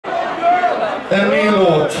En ny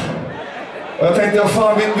låt. Och jag tänkte,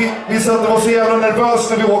 fan, vi satt och var så jävla nervös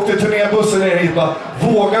när vi åkte turnébussen ner hit. Bara,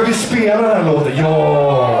 vågar vi spela den här låten?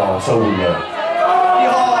 Ja, sa Olle.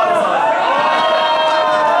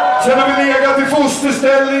 Sen har vi legat i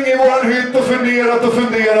fosterställning i våran hytt och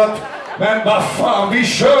funderat. Men vad fan, vi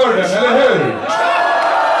kör den, eller hur?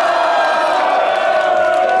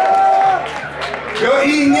 Jag har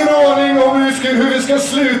ingen aning om hur vi ska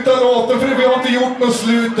sluta låten, för vi har inte gjort något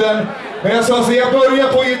slut än. Men jag sa så jag börjar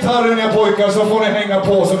på gitarren, jag pojkar, så får ni hänga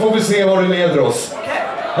på, så får vi se var det leder oss.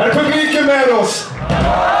 Här är publiken med oss.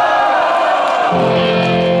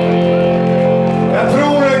 Jag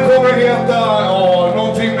tror den kommer heta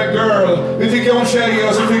någonting med girl. Vi tycker om tjejer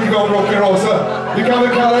och så tycker vi om rock'n'roll. Så vi kan väl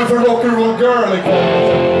kalla den för rock'n'roll girl ikväll.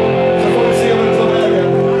 Så får vi se vad det tar vägen.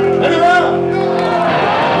 Är ni med?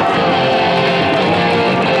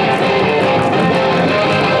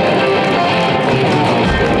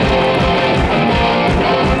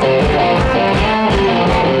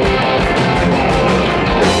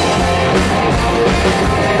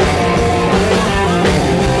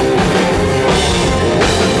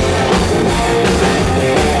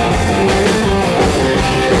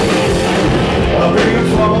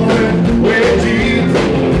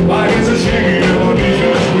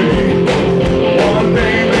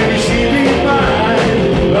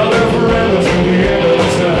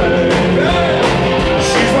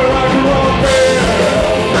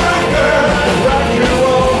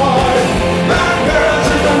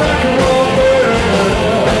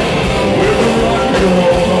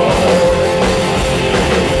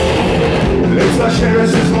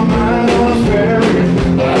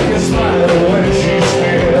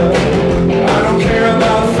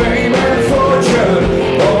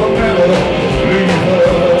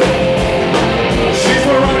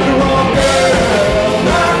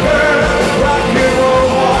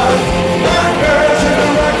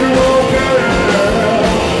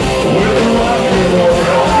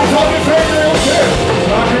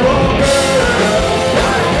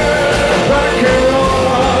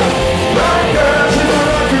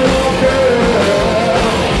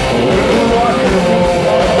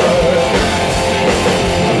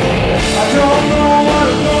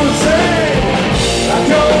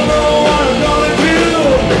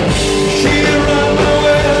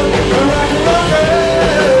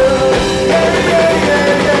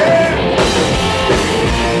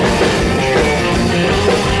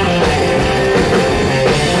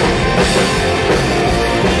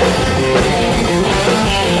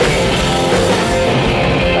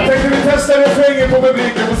 På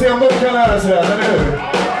publiken för att se om de kan lära sig det, eller hur?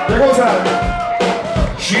 Det går så här.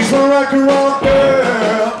 She's a rock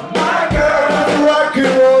girl.